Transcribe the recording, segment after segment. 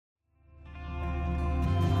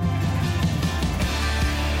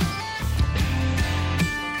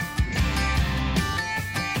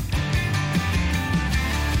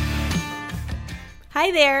Hi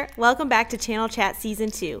there, welcome back to Channel Chat Season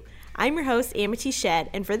 2. I'm your host, Amity Shed,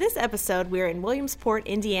 and for this episode, we're in Williamsport,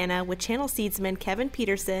 Indiana with channel seedsman Kevin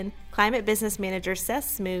Peterson, climate business manager Seth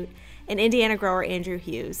Smoot, and Indiana grower Andrew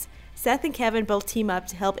Hughes. Seth and Kevin both team up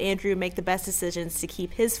to help Andrew make the best decisions to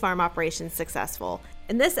keep his farm operations successful.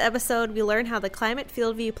 In this episode, we learn how the Climate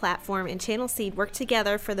FieldView platform and Channel Seed work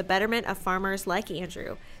together for the betterment of farmers like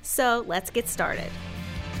Andrew. So let's get started.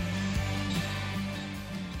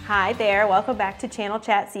 Hi there, welcome back to Channel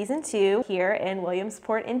Chat Season 2 here in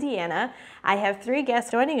Williamsport, Indiana. I have three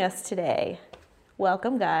guests joining us today.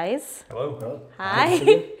 Welcome, guys. Hello. Hi.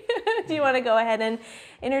 Do you want to go ahead and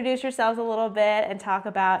introduce yourselves a little bit and talk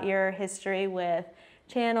about your history with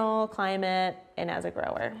Channel, Climate, and as a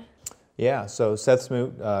grower? Yeah, so Seth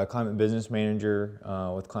Smoot, Climate Business Manager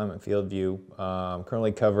with Climate FieldView.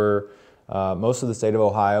 Currently cover most of the state of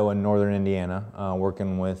Ohio and northern Indiana,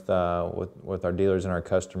 working with our dealers and our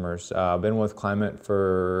customers. I've been with Climate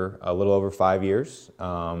for a little over 5 years,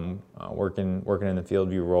 working in the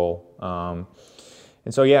FieldView role.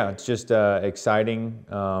 And so yeah, it's just exciting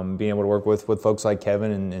being able to work with folks like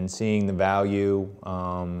Kevin and seeing the value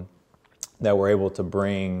that we're able to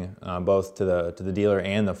bring both to the dealer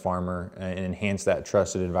and the farmer and enhance that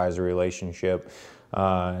trusted advisor relationship.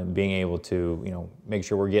 Being able to make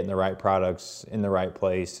sure we're getting the right products in the right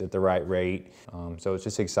place at the right rate. So it's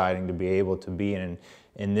just exciting to be able to be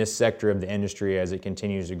in this sector of the industry as it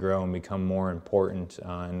continues to grow and become more important,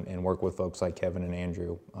 and work with folks like Kevin and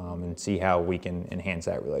Andrew and see how we can enhance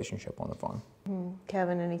that relationship on the farm.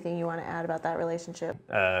 Kevin, anything you want to add about that relationship?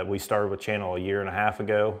 We started with Channel a year and a half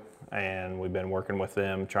ago, and we've been working with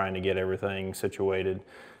them trying to get everything situated.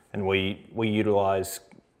 And we utilize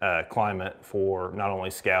Climate for not only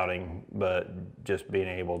scouting, but just being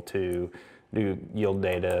able to do yield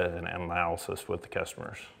data and analysis with the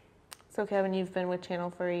customers. So Kevin, you've been with Channel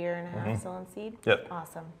for a year and a half selling seed? Yep.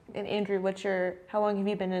 Awesome. And Andrew, how long have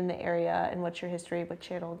you been in the area and what's your history with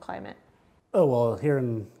Channel and Climate? Oh, well, here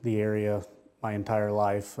in the area my entire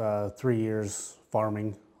life, 3 years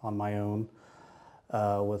farming on my own.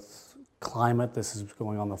 With Climate, this is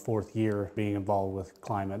going on the 4th year being involved with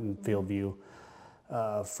Climate and FieldView.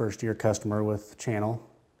 First year customer with Channel.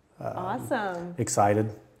 Awesome. Excited.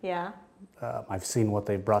 Yeah. I've seen what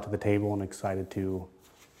they've brought to the table and excited to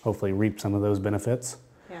hopefully reap some of those benefits.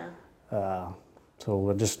 Yeah. So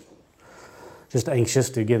we're just anxious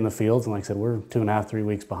to get in the fields, and like I said, we're 2.5, 3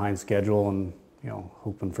 weeks behind schedule, and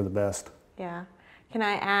hoping for the best. Yeah. Can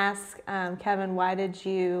I ask, Kevin, why did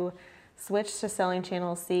you switch to selling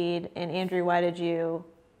Channel Seed, and Andrew, why did you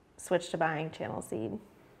switch to buying Channel Seed?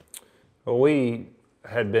 Well, we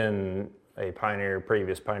had been a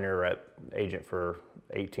previous Pioneer rep agent for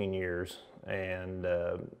 18 years, and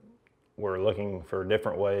we're looking for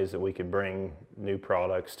different ways that we could bring new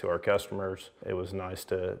products to our customers. It was nice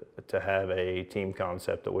to have a team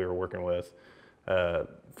concept that we were working with,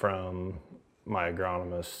 from my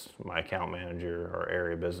agronomist, my account manager, our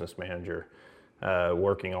area business manager,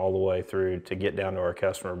 working all the way through to get down to our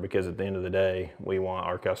customer, because at the end of the day, we want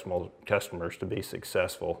our customers to be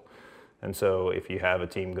successful. And so if you have a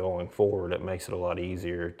team going forward, it makes it a lot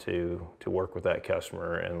easier to work with that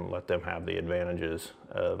customer and let them have the advantages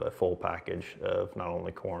of a full package of not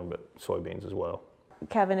only corn, but soybeans as well.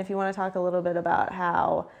 Kevin, if you want to talk a little bit about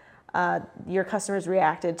how your customers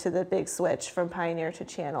reacted to the big switch from Pioneer to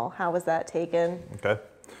Channel. How was that taken? Okay.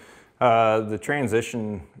 The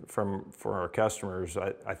transition for our customers,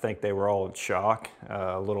 I think they were all in shock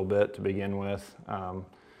a little bit to begin with.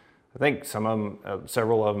 I think some of them,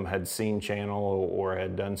 several of them had seen Channel or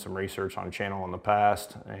had done some research on Channel in the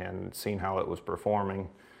past and seen how it was performing.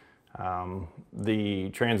 The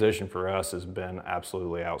transition for us has been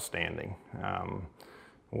absolutely outstanding.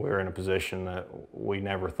 We're in a position that we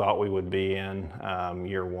never thought we would be in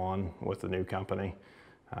year one with the new company,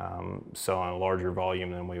 selling a larger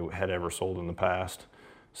volume than we had ever sold in the past.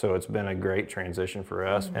 So it's been a great transition for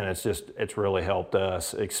us, and it's really helped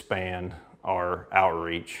us expand our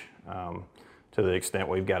outreach. To the extent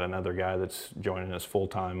we've got another guy that's joining us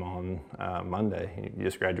full-time on Monday. He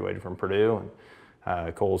just graduated from Purdue,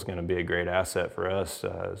 and Cole's going to be a great asset for us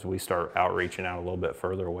as we start outreaching out a little bit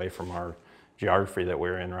further away from our geography that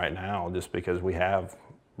we're in right now, just because we have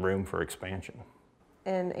room for expansion.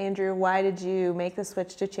 And Andrew, why did you make the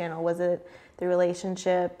switch to Channel? Was it the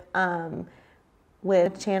relationship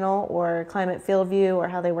with Channel or Climate FieldView, or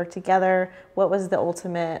how they work together? What was the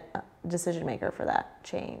ultimate decision maker for that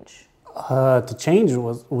change? To change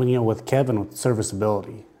was with Kevin, with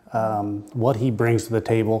serviceability, what he brings to the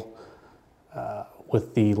table.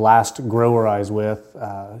 With the last grower I was with,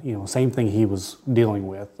 same thing he was dealing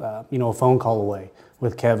with. A phone call away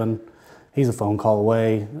with Kevin, he's a phone call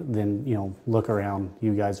away. Then, you know, look around,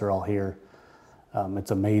 you guys are all here.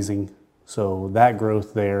 It's amazing. So that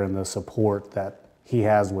growth there and the support that he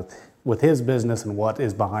has with his business and what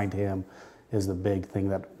is behind him is the big thing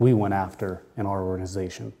that we went after in our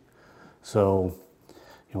organization. So,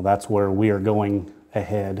 you know, that's where we are going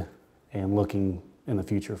ahead and looking in the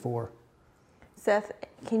future for. Seth,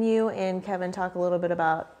 can you and Kevin talk a little bit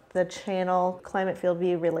about the channel Climate Field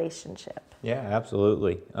View relationship? Yeah,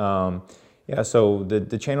 absolutely. So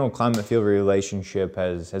the channel Climate Field relationship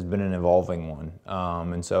has been an evolving one.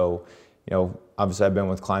 And so, you know, obviously I've been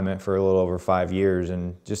with Climate for a little over 5 years,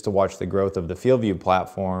 and just to watch the growth of the FieldView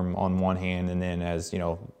platform on one hand, and then as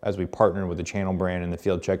we partnered with the channel brand and the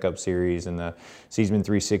Field Checkup series and the Seedsman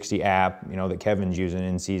 360 app, you know, that Kevin's using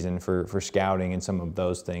in season for scouting and some of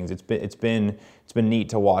those things, it's been neat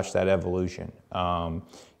to watch that evolution.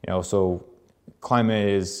 So Climate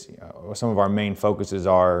is, some of our main focuses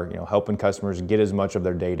are, you know, helping customers get as much of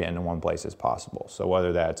their data into one place as possible. So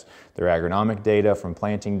whether that's their agronomic data, from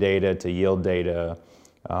planting data to yield data,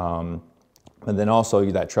 and then also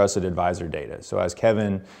that trusted advisor data. So as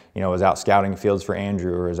Kevin, you know, is out scouting fields for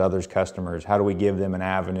Andrew or his others customers, how do we give them an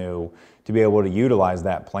avenue to be able to utilize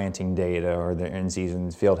that planting data or the in-season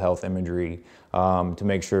field health imagery to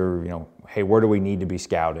make sure, you know, hey, where do we need to be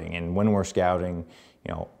scouting? And when we're scouting,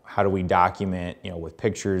 you know, how do we document, you know, with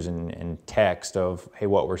pictures and text of, hey,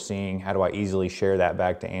 what we're seeing? How do I easily share that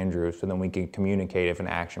back to Andrew so then we can communicate if an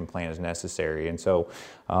action plan is necessary? And so,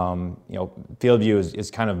 FieldView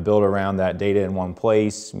is kind of built around that data in one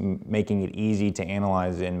place, making it easy to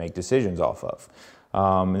analyze and make decisions off of.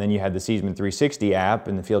 And then you had the Seedsman 360 app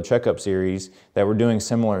and the Field Checkup series that were doing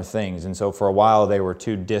similar things. And so for a while, they were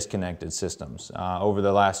two disconnected systems. Over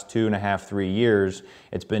the last 2.5, 3 years,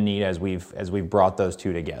 it's been neat as we've brought those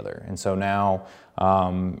two together. And so now,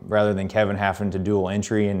 rather than Kevin having to dual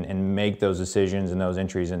entry and make those decisions and those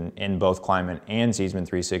entries in both Climate and Seedsman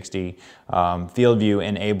 360, FieldView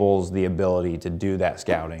enables the ability to do that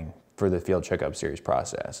scouting for the Field Checkup series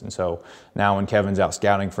process. And so now when Kevin's out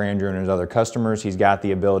scouting for Andrew and his other customers, he's got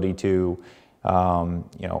the ability to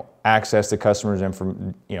access the customers' their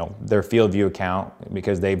FieldView account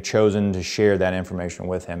because they've chosen to share that information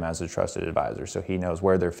with him as a trusted advisor. So he knows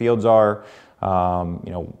where their fields are,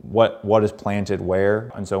 what is planted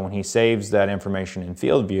where. And so when he saves that information in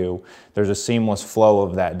FieldView, there's a seamless flow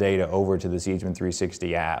of that data over to the Seedsman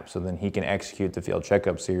 360 app. So then he can execute the Field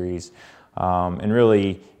Checkup series and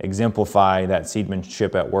really exemplify that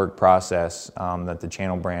seedsmanship at work process that the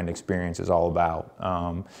channel brand experience is all about.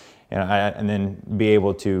 And then be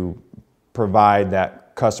able to provide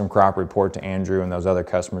that custom crop report to Andrew and those other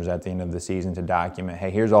customers at the end of the season to document,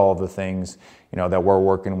 hey, here's all of the things, you know, that we're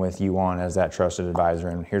working with you on as that trusted advisor,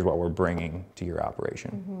 and here's what we're bringing to your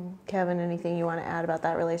operation. Mm-hmm. Kevin, anything you want to add about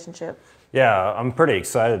that relationship? Yeah, I'm pretty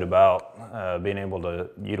excited about being able to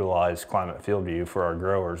utilize Climate FieldView for our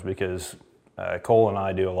growers because Cole and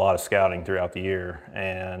I do a lot of scouting throughout the year,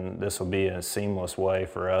 and this will be a seamless way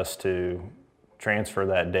for us to transfer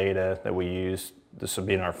that data that we use. This will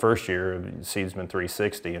be in our first year of Seedsman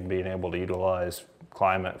 360 and being able to utilize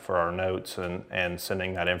Climate for our notes and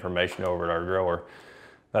sending that information over to our grower.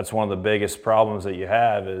 That's one of the biggest problems that you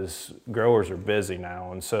have is growers are busy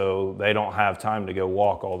now, and so they don't have time to go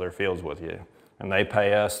walk all their fields with you. And they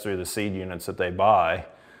pay us through the seed units that they buy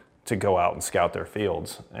to go out and scout their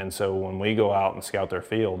fields. And so when we go out and scout their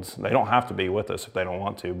fields, they don't have to be with us if they don't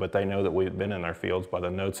want to, but they know that we've been in their fields by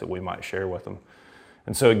the notes that we might share with them.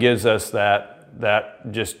 And so it gives us that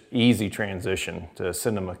just easy transition to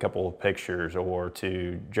send them a couple of pictures or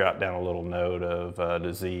to jot down a little note of a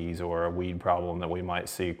disease or a weed problem that we might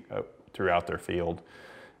see throughout their field.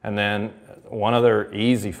 And then one other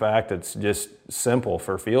easy fact that's just simple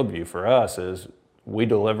for FieldView for us is we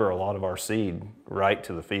deliver a lot of our seed right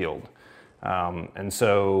to the field. And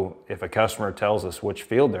so if a customer tells us which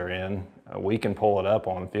field they're in, we can pull it up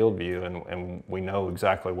on FieldView and we know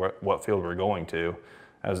exactly what field we're going to.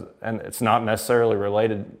 And it's not necessarily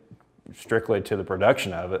related strictly to the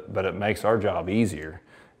production of it, but it makes our job easier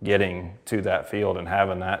getting to that field and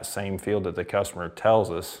having that same field that the customer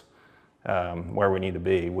tells us where we need to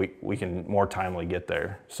be. We can more timely get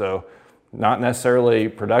there. So not necessarily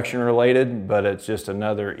production related, but it's just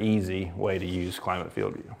another easy way to use Climate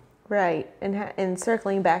FieldView. Right, and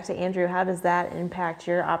circling back to Andrew, how does that impact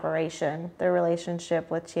your operation, the relationship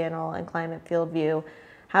with Channel and Climate FieldView?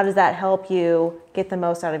 How does that help you get the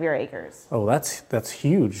most out of your acres? Oh, that's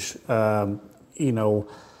huge.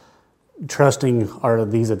 Trusting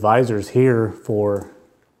these advisors here for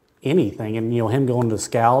anything, and him going to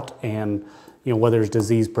scout and whether it's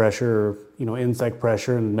disease pressure or insect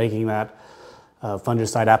pressure, and making that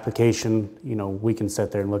fungicide application, we can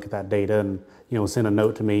sit there and look at that data and, send a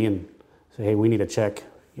note to me and say, hey, we need to check,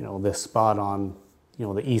 this spot on,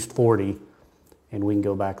 the East 40, and we can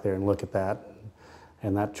go back there and look at that.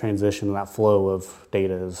 And that transition, that flow of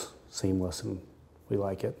data is seamless, and we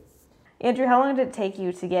like it. Andrew, how long did it take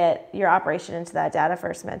you to get your operation into that data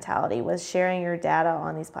first mentality? Was sharing your data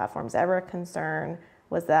on these platforms ever a concern?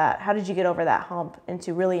 How did you get over that hump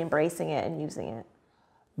into really embracing it and using it?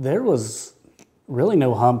 There was really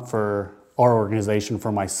no hump for our organization,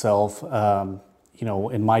 for myself.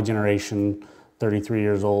 In my generation, 33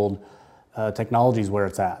 years old, technology is where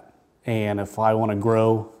it's at. And if I want to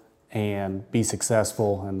grow and be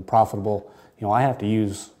successful and profitable, I have to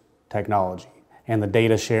use technology. And the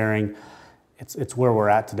data sharing, it's where we're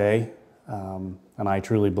at today, and I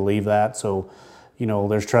truly believe that. So,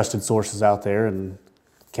 there's trusted sources out there, and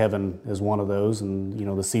Kevin is one of those, and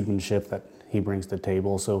the seedsmanship that he brings to the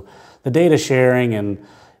table. So, the data sharing and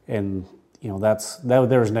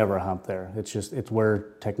there was never a hump there. It's where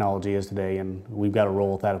technology is today, and we've got to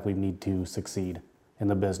roll with that if we need to succeed in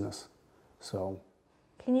the business. So,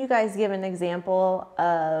 can you guys give an example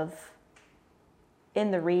of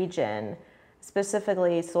in the region?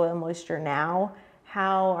 Specifically Soil Moisture Now,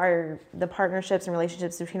 how are the partnerships and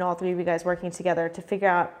relationships between all three of you guys working together to figure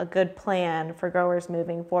out a good plan for growers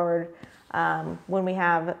moving forward when we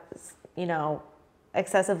have,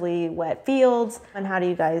 excessively wet fields, and how do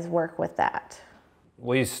you guys work with that?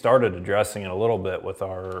 We started addressing it a little bit with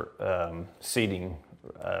our seeding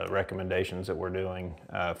recommendations that we're doing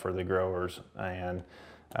for the growers and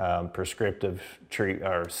prescriptive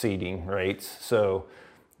seeding rates. So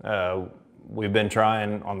we've been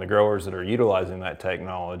trying on the growers that are utilizing that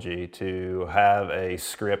technology to have a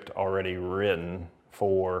script already written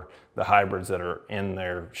for the hybrids that are in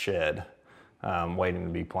their shed waiting to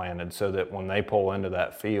be planted, so that when they pull into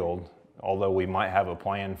that field, although we might have a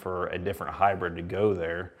plan for a different hybrid to go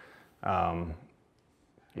there,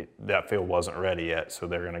 that field wasn't ready yet, so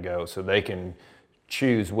they're going to go. So they can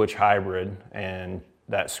choose which hybrid, and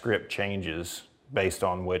that script changes based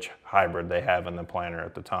on which hybrid they have in the planter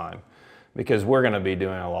at the time. Because we're going to be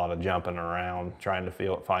doing a lot of jumping around, trying to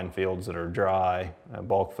find fields that are dry,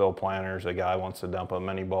 bulk fill planters. A guy wants to dump a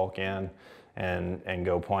mini bulk in and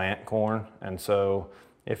go plant corn. And so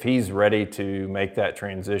if he's ready to make that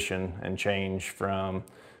transition and change from,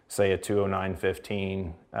 say, a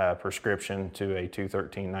 209-15 prescription to a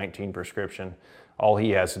 213-19 prescription, all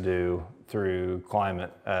he has to do through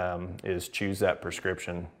Climate is choose that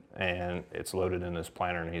prescription, and it's loaded in this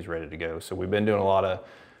planter and he's ready to go. So we've been doing a lot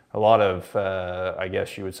of I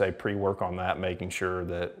guess you would say pre-work on that, making sure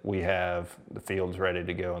that we have the fields ready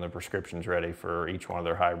to go and the prescriptions ready for each one of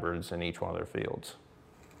their hybrids in each one of their fields.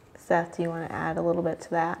 Seth, do you want to add a little bit to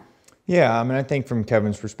that? Yeah, I think from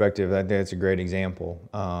Kevin's perspective, I think that's a great example.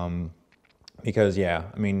 Because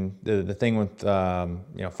the thing with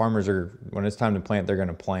farmers are, when it's time to plant, they're going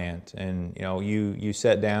to plant, and you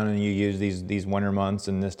sit down and you use these winter months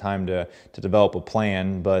and this time to develop a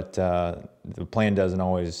plan, but the plan doesn't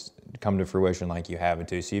always come to fruition like you have it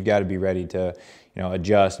to. So you've got to be ready to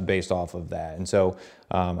adjust based off of that. And so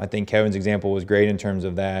I think Kevin's example was great in terms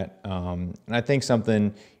of that. And I think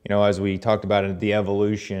something as we talked about it, the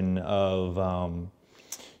evolution of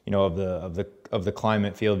of the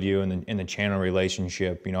Climate FieldView and the channel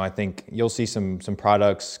relationship. I think you'll see some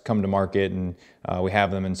products come to market, and we have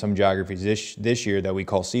them in some geographies this year that we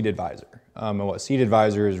call Seed Advisor. And what Seed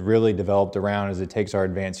Advisor is really developed around is it takes our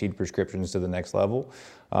advanced seed prescriptions to the next level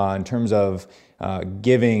in terms of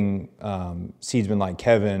giving seedsmen like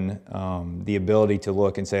Kevin the ability to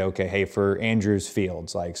look and say, okay, hey, for Andrew's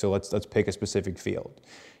fields, so let's pick a specific field.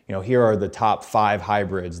 Here are the top 5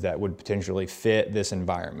 hybrids that would potentially fit this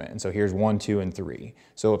environment. And so here's 1, 2, and 3.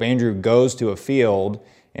 So if Andrew goes to a field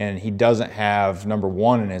and he doesn't have number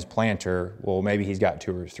 1 in his planter, well, maybe he's got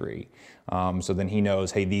 2 or 3. So then he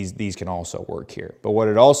knows, hey, these can also work here. But what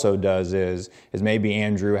it also does is maybe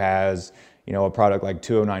Andrew has, a product like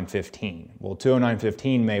 209-15. Well,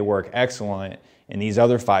 209-15 may work excellent in these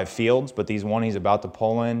other 5 fields, but these one he's about to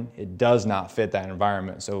pull in, it does not fit that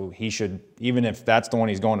environment. So he should, even if that's the one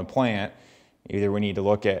he's going to plant, either we need to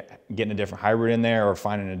look at getting a different hybrid in there or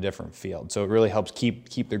finding a different field. So it really helps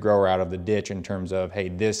keep the grower out of the ditch in terms of, hey,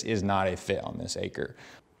 this is not a fit on this acre.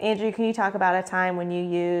 Andrew, can you talk about a time when you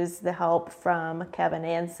used the help from Kevin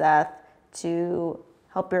and Seth to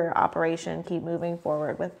help your operation keep moving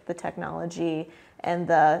forward with the technology and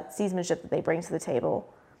the seedsmanship that they bring to the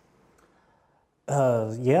table?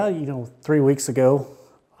 3 weeks ago,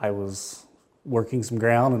 I was working some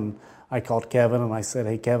ground, and I called Kevin and I said,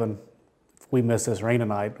 hey, Kevin, if we miss this rain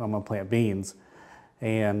tonight, I'm going to plant beans.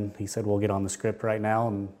 And he said, we'll get on the script right now.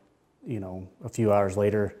 And, a few hours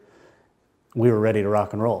later, we were ready to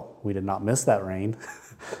rock and roll. We did not miss that rain.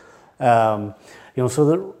 Again,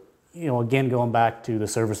 going back to the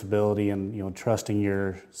serviceability and, trusting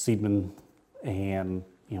your seedman and,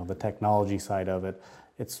 the technology side of it,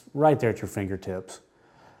 it's right there at your fingertips.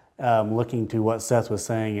 Looking to what Seth was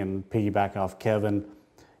saying and piggyback off Kevin,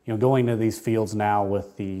 going to these fields now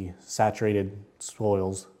with the saturated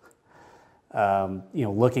soils,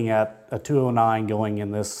 looking at a 209 going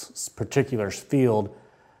in this particular field,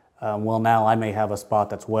 now I may have a spot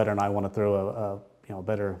that's wetter and I want to throw a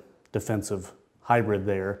better defensive hybrid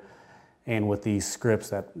there. And with these scripts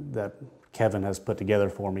that Kevin has put together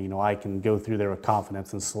for me, I can go through there with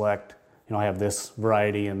confidence and select, I have this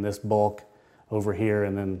variety and this bulk over here,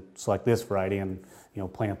 and then select this variety and,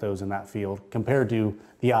 plant those in that field compared to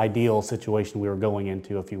the ideal situation we were going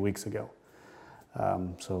into a few weeks ago.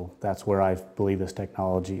 So that's where I believe this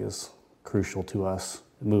technology is crucial to us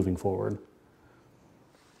moving forward.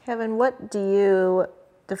 Kevin, what do you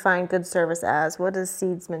define good service as? What does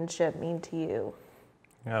seedsmanship mean to you?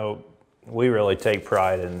 We really take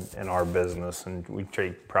pride in our business, and we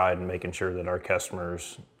take pride in making sure that our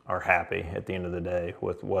customers are happy at the end of the day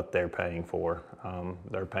with what they're paying for.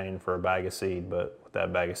 They're paying for a bag of seed, but with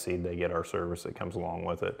that bag of seed, they get our service that comes along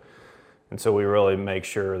with it. And so we really make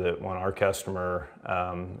sure that when our customer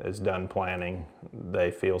is done planting,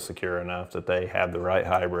 they feel secure enough that they have the right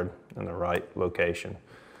hybrid in the right location,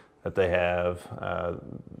 that they have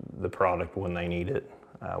the product when they need it,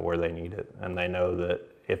 where they need it. And they know that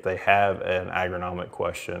if they have an agronomic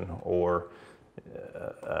question or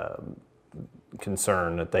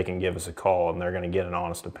concern, that they can give us a call and they're going to get an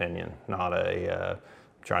honest opinion, not a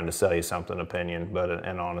trying to sell you something opinion, but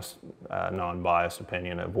an honest, non-biased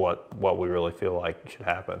opinion of what we really feel like should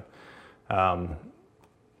happen.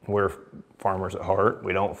 We're farmers at heart.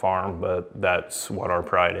 We don't farm, but that's what our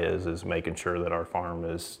pride is making sure that our farm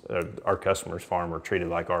our customers' farm are treated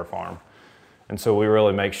like our farm. And so we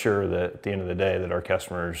really make sure that at the end of the day that our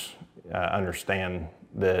customers understand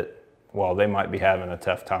that while they might be having a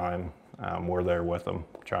tough time, we're there with them,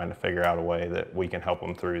 trying to figure out a way that we can help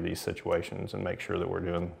them through these situations and make sure that we're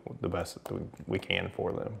doing the best that we can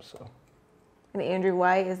for them. So. And Andrew,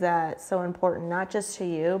 why is that so important, not just to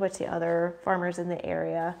you, but to other farmers in the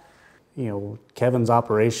area? Kevin's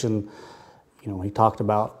operation, he talked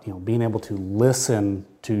about, being able to listen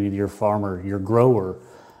to your farmer, your grower.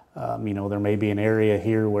 There may be an area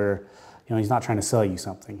here where, he's not trying to sell you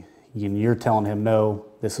something. You're telling him, no,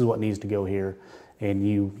 this is what needs to go here. And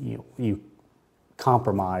you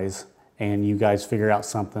compromise and you guys figure out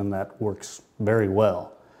something that works very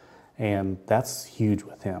well. And that's huge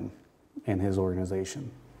with him and his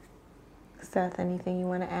organization. Seth, anything you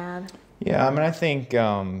want to add? Yeah, I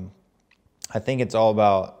think it's all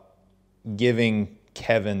about giving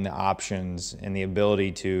Kevin the options and the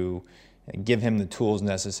ability to give him the tools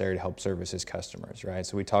necessary to help service his customers, right?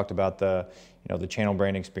 So we talked about the channel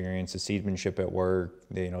brand experience, the seedsmanship at work,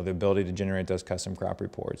 the ability to generate those custom crop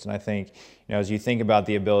reports. And I think, as you think about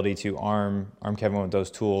the ability to arm Kevin with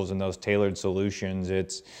those tools and those tailored solutions,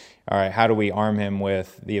 it's, all right, how do we arm him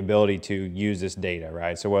with the ability to use this data,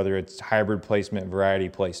 right? So whether it's hybrid placement, variety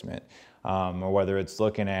placement, or whether it's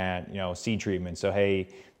looking at, seed treatment. So, hey,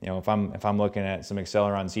 if I'm looking at some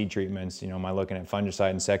Acceleron seed treatments, am I looking at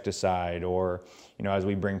fungicide, insecticide, or, as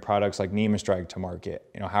we bring products like NemaStrike to market,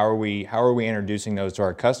 how are we introducing those to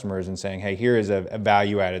our customers and saying, hey, here is a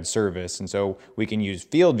value-added service, and so we can use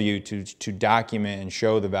FieldView to document and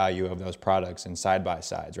show the value of those products in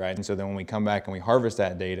side-by-sides, right? And so then when we come back and we harvest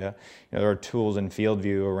that data, there are tools in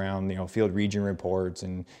FieldView around, field region reports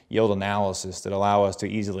and yield analysis that allow us to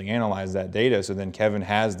easily analyze that data. So then Kevin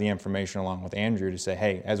has the information along with Andrew to say,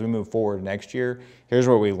 hey, as we move forward next year, here's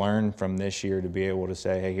what we learned from this year to be able to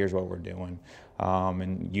say, hey, here's what we're doing,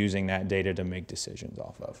 and using that data to make decisions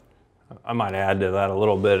off of. I might add to that a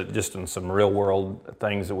little bit, just in some real world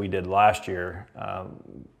things that we did last year.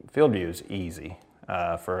 FieldView is easy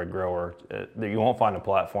for a grower. You won't find a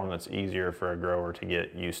platform that's easier for a grower to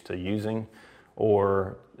get used to using,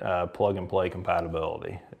 or plug and play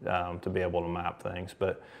compatibility to be able to map things.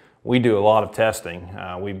 But we do a lot of testing.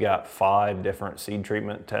 We've got 5 different seed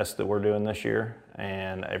treatment tests that we're doing this year,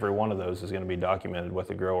 and every one of those is going to be documented with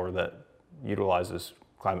a grower that utilizes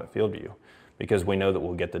Climate FieldView, because we know that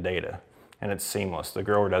we'll get the data, and it's seamless. The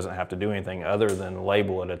grower doesn't have to do anything other than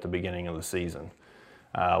label it at the beginning of the season.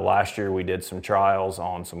 Last year we did some trials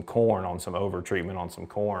on some corn, on some over-treatment on some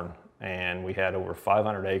corn, and we had over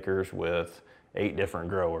 500 acres with 8 different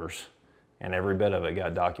growers, and every bit of it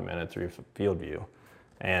got documented through FieldView.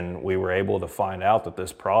 And we were able to find out that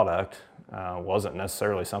this product wasn't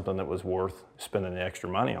necessarily something that was worth spending the extra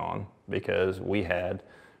money on, because we had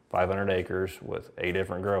 500 acres with 8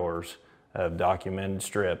 different growers of documented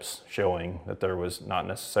strips showing that there was not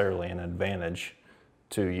necessarily an advantage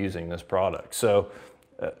to using this product. So,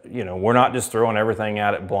 we're not just throwing everything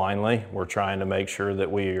at it blindly. We're trying to make sure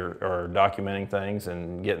that we are documenting things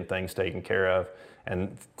and getting things taken care of.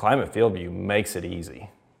 And Climate FieldView makes it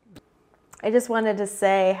easy. I just wanted to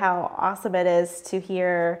say how awesome it is to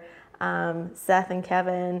hear Seth and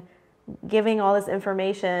Kevin giving all this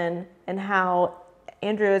information, and how,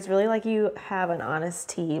 Andrew, it's really like you have an honest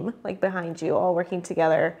team like behind you, all working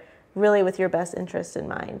together really with your best interest in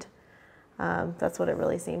mind. That's what it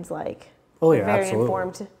really seems like. Oh yeah, Very absolutely.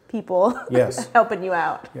 informed people. Yes. Helping you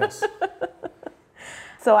out. Yes.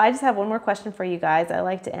 So I just have one more question for you guys. I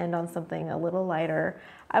like to end on something a little lighter.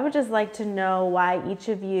 I would just like to know why each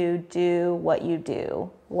of you do what you do.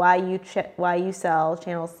 Why you sell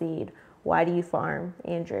Channel Seed. Why do you farm,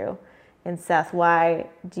 Andrew? And Seth, why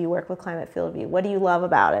do you work with Climate FieldView? What do you love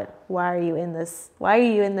about it? Why are you in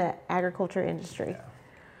the agriculture industry? Yeah.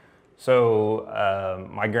 So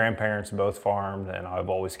my grandparents both farmed, and I've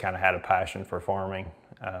always kind of had a passion for farming.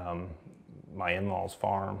 My in-laws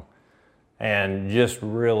farm, and just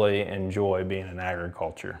really enjoy being in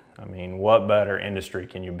agriculture. I mean, what better industry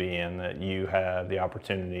can you be in that you have the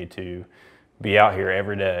opportunity to be out here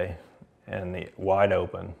every day in the wide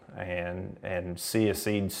open and see a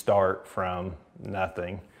seed start from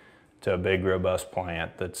nothing to a big robust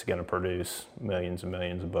plant that's going to produce millions and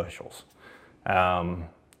millions of bushels.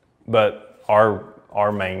 But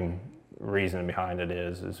our main reason behind it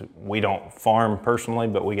is we don't farm personally,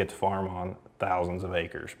 but we get to farm on thousands of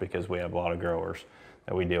acres because we have a lot of growers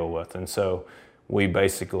that we deal with. And so we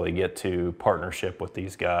basically get to partnership with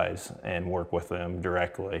these guys and work with them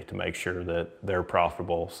directly to make sure that they're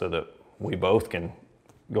profitable so that we both can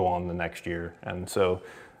go on the next year. And so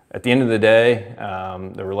at the end of the day,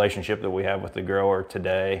 the relationship that we have with the grower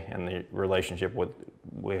today and the relationship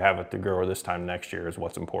we have with the grower this time next year is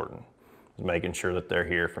what's important. Is making sure that they're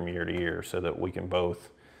here from year to year so that we can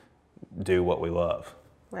both do what we love.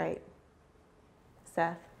 Right.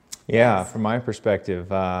 Seth? Yeah, from my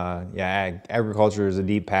perspective, agriculture is a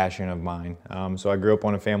deep passion of mine. So I grew up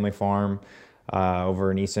on a family farm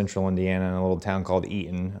over in East Central Indiana in a little town called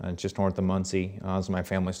Eaton, just north of Muncie. So my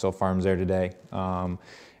family still farms there today.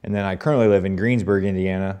 And then I currently live in Greensburg,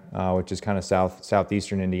 Indiana, which is kind of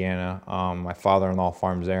southeastern Indiana. My father-in-law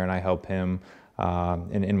farms there, and I help him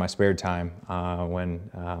in my spare time when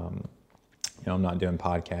I'm not doing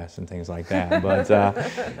podcasts and things like that.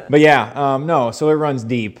 So it runs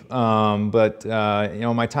deep.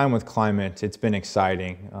 My time with Climate, it's been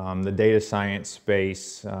exciting. The data science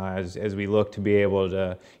space, as we look to be able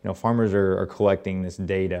to, farmers are collecting this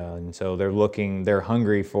data, and so they're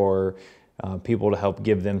hungry for people to help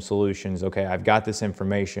give them solutions. Okay, I've got this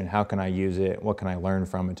information. How can I use it? What can I learn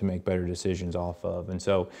from it to make better decisions off of? And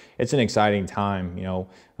so it's an exciting time.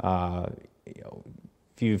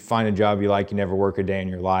 If you find a job you like, you never work a day in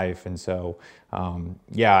your life. And so,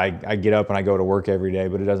 I get up and I go to work every day,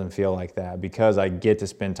 but it doesn't feel like that because I get to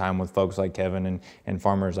spend time with folks like Kevin and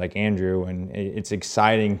farmers like Andrew. And it's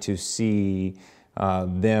exciting to see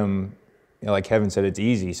them. Like Kevin said, it's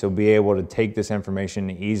easy. So be able to take this information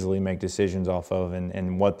and easily make decisions off of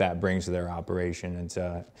and what that brings to their operation. It's,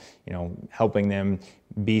 helping them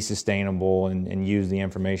be sustainable and use the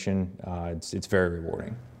information. It's very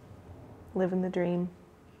rewarding. Living the dream.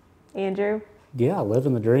 Andrew? Yeah,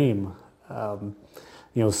 living the dream.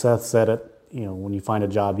 Seth said it, when you find a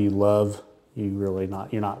job you love, you're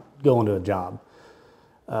not going to a job.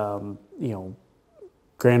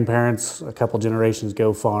 Grandparents, a couple generations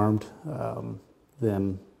ago, farmed.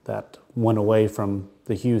 Then that went away from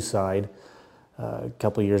the Hughes side. A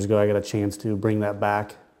couple of years ago, I got a chance to bring that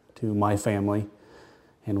back to my family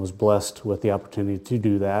and was blessed with the opportunity to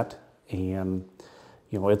do that. And,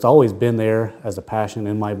 it's always been there as a passion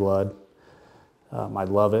in my blood. I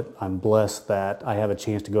love it. I'm blessed that I have a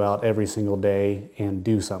chance to go out every single day and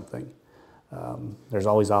do something. There's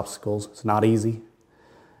always obstacles. It's not easy.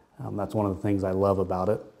 That's one of the things I love about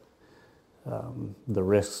it. The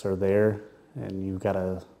risks are there, and you've got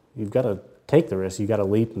to take the risk. You've got to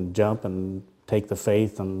leap and jump and take the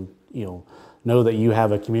faith, and know that you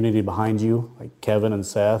have a community behind you, like Kevin and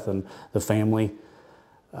Seth and the family,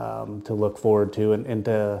 to look forward to and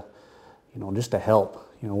to just to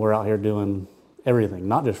help. We're out here doing everything,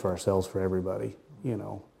 not just for ourselves, for everybody,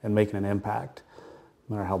 and making an impact,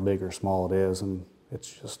 no matter how big or small it is. And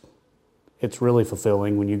it's really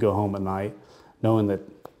fulfilling when you go home at night knowing that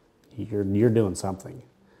you're doing something,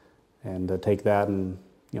 and to take that and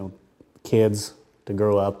kids to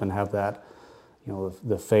grow up and have that,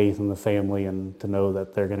 the faith in the family, and to know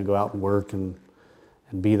that they're going to go out and work and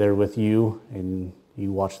be there with you, and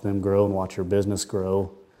you watch them grow and watch your business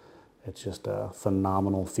grow. It's just a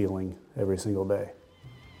phenomenal feeling every single day.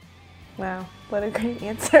 Wow, what a great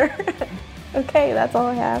answer. Okay, that's all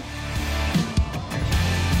I have.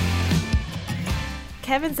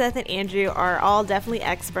 Kevin, Seth, and Andrew are all definitely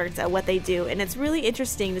experts at what they do, and it's really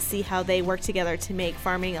interesting to see how they work together to make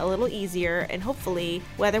farming a little easier and hopefully,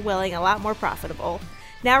 weather willing, a lot more profitable.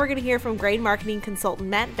 Now we're going to hear from grain marketing consultant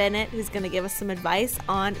Matt Bennett, who's going to give us some advice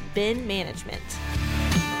on bin management.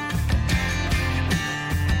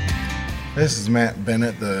 This is Matt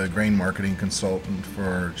Bennett, the grain marketing consultant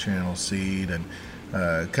for Channel Seed,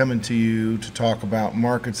 and coming to you to talk about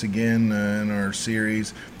markets again in our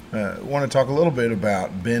series. Want to talk a little bit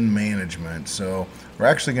about bin management. So we're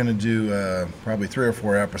actually going to do probably 3 or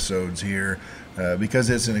 4 episodes here because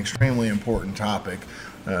it's an extremely important topic.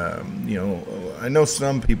 I know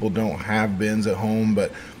some people don't have bins at home,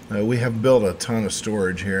 but we have built a ton of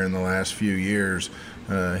storage here in the last few years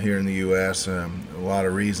here in the U.S. A lot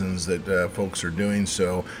of reasons that folks are doing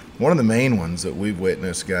so. One of the main ones that we've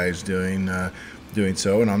witnessed guys doing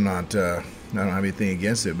so, and I don't have anything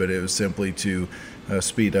against it, but it was simply to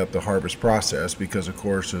speed up the harvest process, because of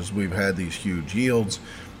course, as we've had these huge yields,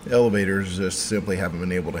 elevators just simply haven't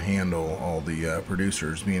been able to handle all the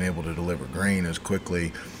producers being able to deliver grain as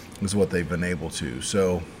quickly as what they've been able to.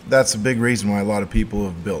 So that's a big reason why a lot of people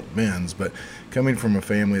have built bins. But coming from a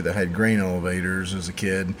family that had grain elevators as a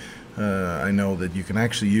kid, I know that you can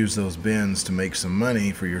actually use those bins to make some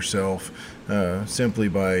money for yourself simply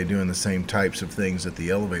by doing the same types of things that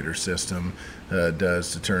the elevator system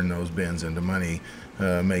does to turn those bins into money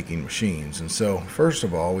making machines. And so first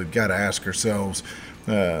of all, we've got to ask ourselves,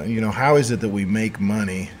 how is it that we make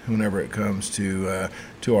money whenever it comes to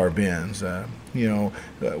our bins?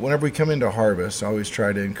 Whenever we come into harvest, I always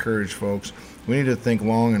try to encourage folks, we need to think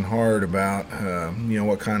long and hard about,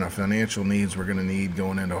 what kind of financial needs we're going to need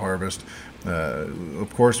going into harvest.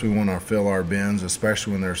 Of course, we want to fill our bins,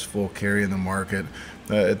 especially when there's full carry in the market.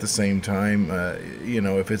 At the same time,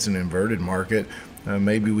 if it's an inverted market,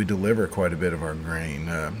 maybe we deliver quite a bit of our grain.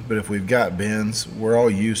 But if we've got bins, we're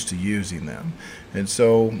all used to using them. And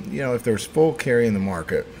so, if there's full carry in the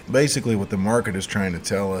market, basically what the market is trying to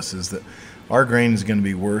tell us is that our grain is going to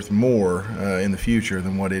be worth more in the future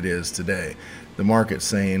than what it is today. The market's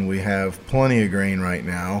saying we have plenty of grain right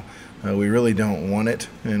now. We really don't want it,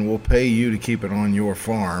 and we'll pay you to keep it on your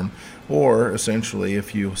farm. Or essentially,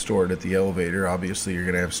 if you store it at the elevator, obviously you're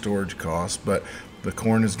going to have storage costs, but the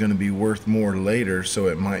corn is going to be worth more later, so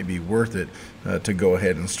it might be worth it to go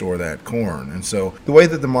ahead and store that corn. And so the way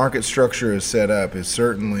that the market structure is set up is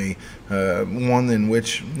certainly one in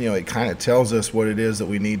which it kind of tells us what it is that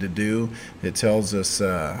we need to do. It tells us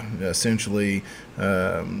essentially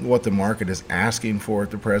what the market is asking for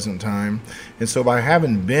at the present time. And so by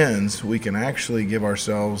having bins, we can actually give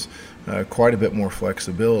ourselves quite a bit more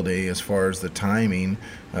flexibility as far as the timing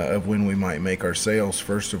of when we might make our sales,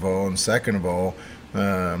 first of all, and second of all,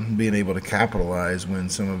 being able to capitalize when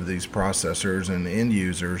some of these processors and end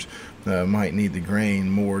users might need the grain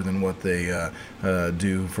more than what they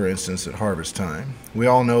do, for instance, at harvest time. We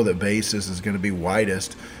all know that basis is going to be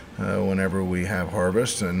widest whenever we have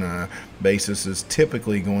harvest, and basis is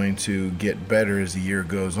typically going to get better as the year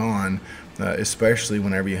goes on, especially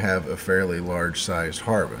whenever you have a fairly large sized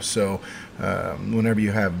harvest. So whenever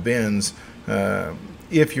you have bins,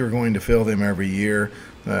 if you're going to fill them every year,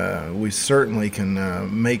 we certainly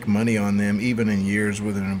can make money on them even in years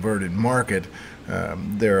with an inverted market.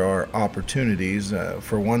 There are opportunities.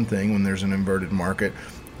 For one thing, when there's an inverted market,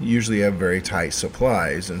 you usually have very tight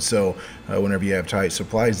supplies, and so whenever you have tight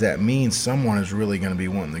supplies, that means someone is really going to be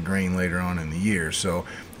wanting the grain later on in the year. So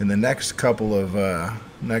in the next couple of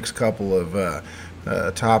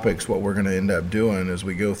topics, what we're going to end up doing as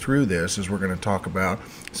we go through this is we're going to talk about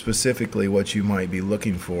specifically what you might be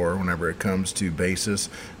looking for whenever it comes to basis,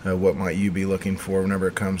 what might you be looking for whenever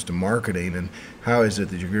it comes to marketing, and how is it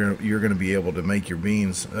that you're going to be able to make your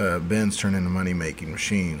bins turn into money-making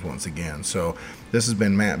machines once again. So this has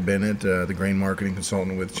been Matt Bennett, the grain marketing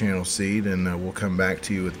consultant with Channel Seed, and we'll come back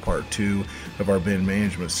to you with part 2 of our bin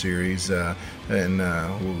management series, and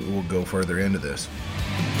we'll go further into this.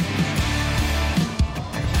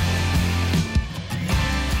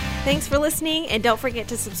 Thanks for listening, and don't forget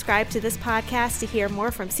to subscribe to this podcast to hear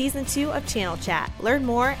more from Season 2 of Channel Chat. Learn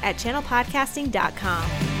more at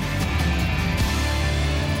channelpodcasting.com.